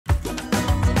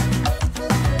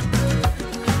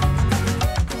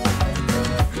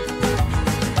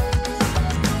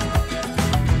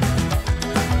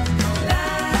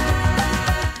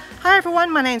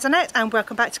everyone, my name's Annette and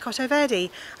welcome back to Cotto Verde.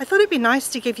 I thought it'd be nice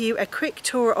to give you a quick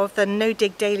tour of the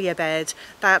no-dig dahlia bed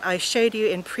that I showed you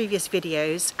in previous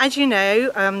videos. As you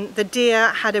know, the deer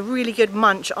had a really good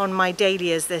munch on my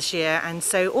dahlias this year, and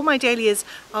so all my dahlias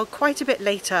are quite a bit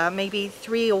later, maybe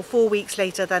 3 or 4 weeks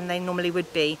later than they normally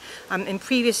would be. In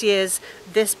previous years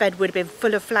this bed would have been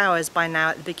full of flowers by now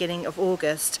at the beginning of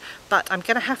August, but I'm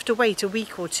going to have to wait a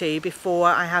week or two before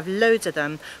I have loads of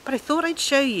them. But I thought I'd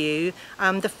show you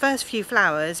the first few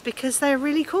flowers because they're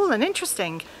really cool and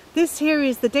interesting. This here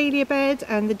is the dahlia bed,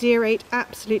 and the deer ate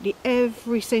absolutely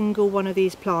every single one of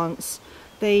these plants.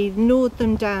 They gnawed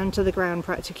them down to the ground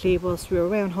practically whilst we were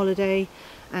away on holiday,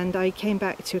 and I came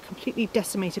back to a completely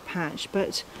decimated patch.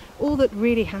 But all that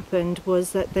really happened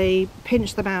was that they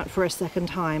pinched them out for a second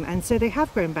time, and so they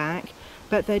have grown back,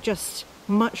 but they're just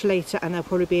much later and they'll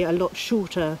probably be a lot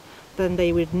shorter than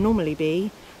they would normally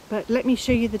be. But let me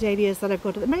show you the dahlias that I've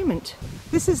got at the moment.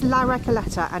 This is La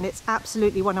Recoleta, and it's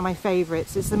absolutely one of my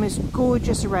favourites. It's the most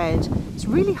gorgeous red. It's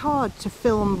really hard to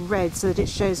film red so that it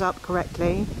shows up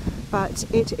correctly, but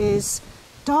it is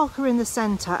darker in the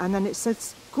centre and then it's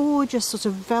this gorgeous sort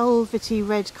of velvety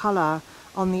red colour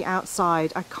on the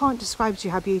outside. I can't describe to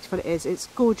you how beautiful it is. It's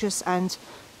gorgeous and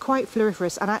quite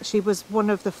floriferous, and actually was one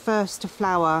of the first to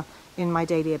flower in my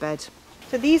dahlia bed.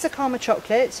 So these are Karma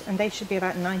Chocolate, and they should be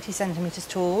about 90 centimetres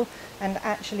tall, and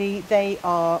actually they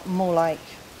are more like,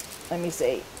 let me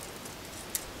see,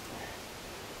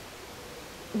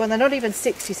 well, they're not even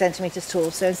 60 centimetres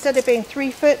tall, so instead of being 3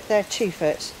 foot they're 2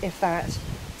 foot, if that.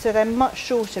 So they're much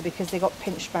shorter because they got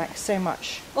pinched back so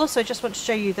much. Also, I just want to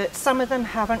show you that some of them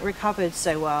haven't recovered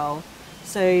so well.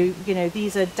 So, you know,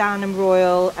 these are Downham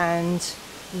Royal and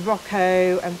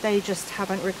Rocco, and they just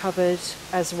haven't recovered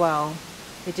as well.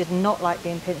 They did not like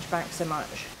being pinched back so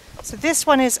much. So this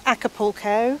one is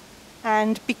Acapulco,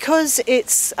 and because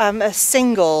it's a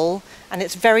single and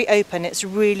it's very open, it's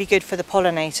really good for the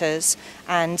pollinators,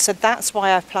 and so that's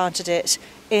why I've planted it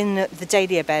in the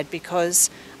dahlia bed, because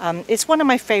it's one of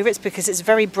my favourites because it's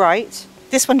very bright.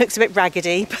 This one looks a bit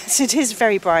raggedy, but it is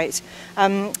very bright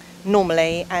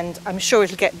normally, and I'm sure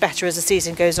it'll get better as the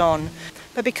season goes on.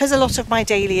 But because a lot of my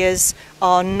dahlias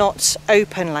are not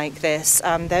open like this,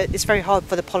 it's very hard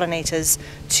for the pollinators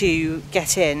to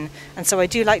get in, and so I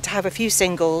do like to have a few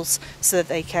singles so that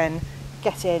they can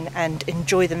get in and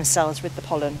enjoy themselves with the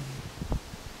pollen.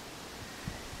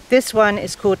 This one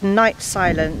is called Night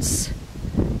Silence.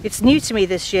 It's new to me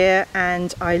this year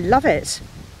and I love it.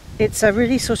 It's a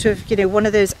really sort of, you know, one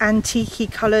of those antique-y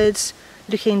coloured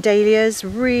looking dahlias,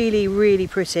 really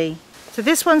pretty. So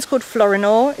this one's called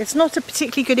Florinor. It's not a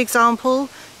particularly good example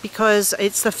because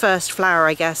it's the first flower,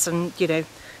 I guess, and you know,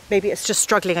 maybe it's just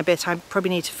struggling a bit. I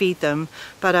probably need to feed them,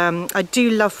 but I do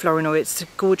love Florinor. It's a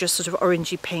gorgeous sort of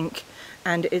orangey pink,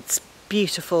 and it's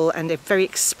beautiful and very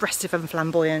expressive and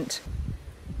flamboyant.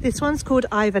 This one's called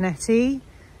Ivanetti,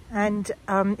 and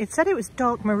it said it was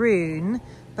dark maroon,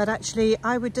 but actually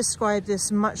I would describe this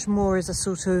much more as a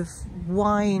sort of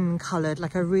wine coloured,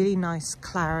 like a really nice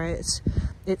claret.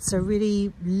 It's a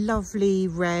really lovely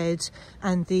red,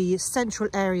 and the central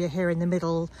area here in the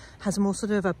middle has more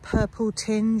sort of a purple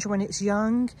tinge when it's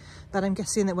young, but I'm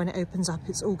guessing that when it opens up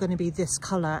it's all going to be this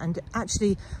colour. And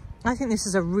actually I think this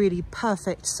is a really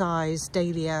perfect size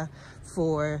dahlia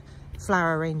for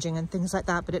flower arranging and things like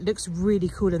that, but it looks really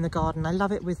cool in the garden. I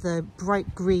love it with the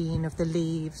bright green of the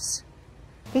leaves.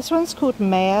 This one's called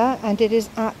Maya, and it is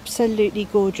absolutely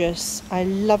gorgeous. I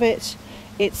love it.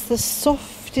 It's the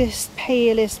softest,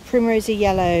 palest primrosy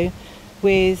yellow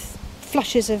with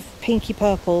flushes of pinky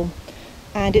purple,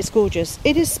 and it's gorgeous.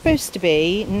 It is supposed to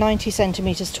be 90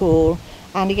 centimetres tall,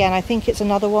 and again I think it's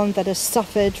another one that has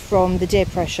suffered from the deer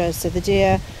pressure, so the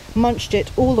deer munched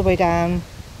it all the way down,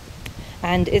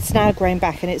 and it's now grown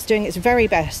back and it's doing its very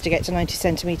best to get to 90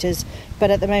 centimetres,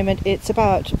 but at the moment it's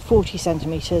about 40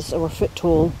 centimetres or a foot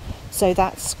tall, so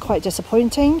that's quite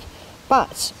disappointing.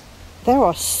 But there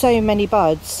are so many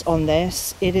buds on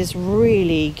this, it is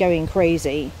really going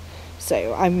crazy,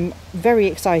 so I'm very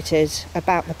excited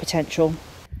about the potential.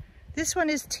 This one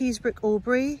is Teesbrook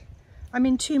Albury. I'm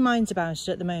in two minds about it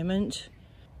at the moment.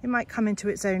 It might come into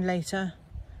its own later,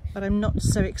 but I'm not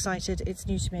so excited. It's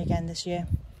new to me again this year.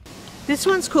 This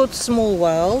one's called Small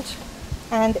World,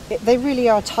 and they really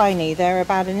are tiny. They're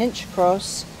about 1 inch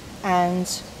across, and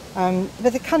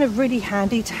but they're kind of really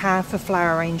handy to have for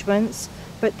flower arrangements,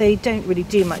 but they don't really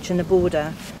do much in the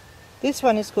border. This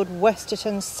one is called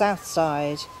Westerton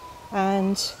Southside,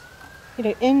 and you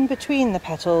know, in between the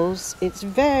petals it's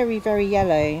very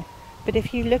yellow, but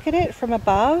if you look at it from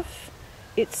above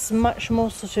it's much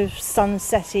more sort of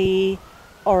sunsetty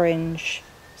orange.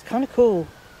 It's kind of cool.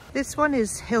 This one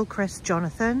is Hillcrest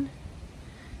Jonathan,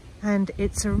 and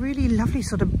it's a really lovely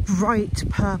sort of bright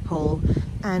purple,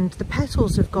 and the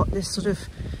petals have got this sort of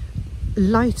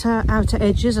lighter outer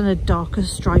edges and a darker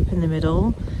stripe in the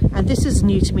middle. And this is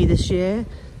new to me this year.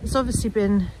 It's obviously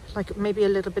been like maybe a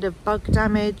little bit of bug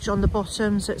damage on the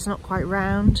bottom, so it's not quite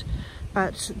round,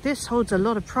 but this holds a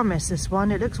lot of promise, this one.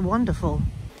 It looks wonderful.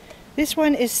 This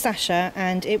one is Sasha,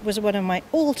 and it was one of my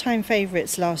all-time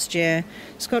favourites last year.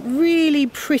 It's got really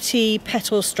pretty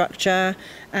petal structure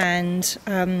and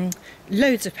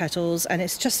loads of petals, and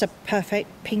it's just a perfect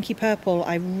pinky purple.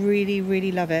 I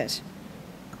really love it.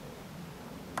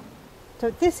 So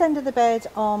at this end of the bed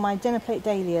are my dinner plate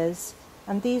dahlias,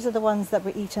 and these are the ones that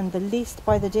were eaten the least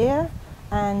by the deer,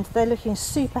 and they're looking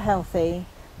super healthy.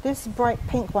 This bright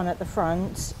pink one at the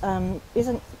front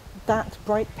isn't that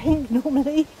bright pink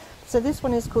normally. So this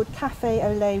one is called Café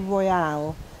au lait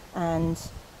Royale, and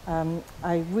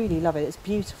I really love it. It's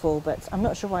beautiful, but I'm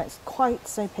not sure why it's quite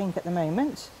so pink at the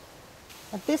moment.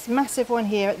 And this massive one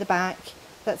here at the back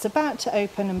that's about to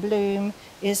open and bloom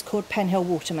is called Penhill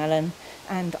Watermelon,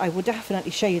 and I will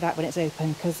definitely show you that when it's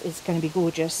open because it's going to be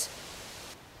gorgeous.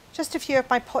 Just a few of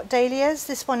my pot dahlias.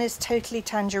 This one is Totally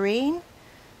Tangerine,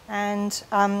 and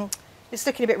it's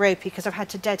looking a bit ropey because I've had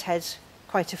to deadhead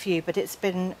quite a few, but it's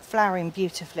been flowering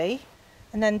beautifully.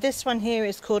 And then this one here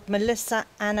is called Melissa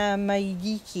Anna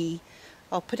Mayiki.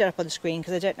 I'll put it up on the screen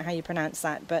because I don't know how you pronounce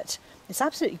that, but it's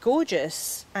absolutely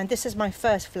gorgeous. And this is my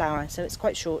first flower, so it's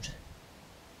quite short.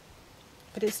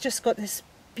 But it's just got this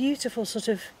beautiful sort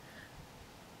of,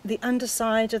 the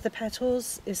underside of the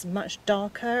petals is much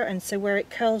darker, and so where it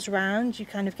curls round you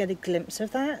kind of get a glimpse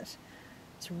of that.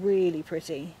 It's really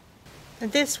pretty.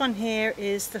 And this one here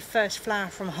is the first flower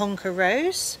from Honka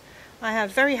Rose. I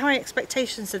have very high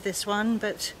expectations of this one,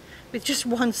 but with just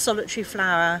one solitary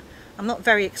flower, I'm not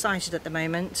very excited at the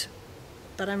moment,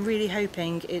 but I'm really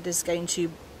hoping it is going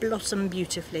to blossom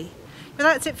beautifully. Well,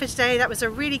 that's it for today. That was a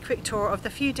really quick tour of the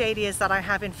few dahlias that I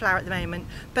have in flower at the moment.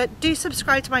 But do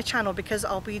subscribe to my channel because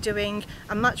I'll be doing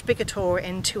a much bigger tour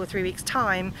in 2 or 3 weeks'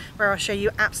 time where I'll show you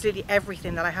absolutely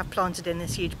everything that I have planted in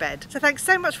this huge bed. So thanks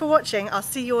so much for watching. I'll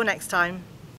see you all next time.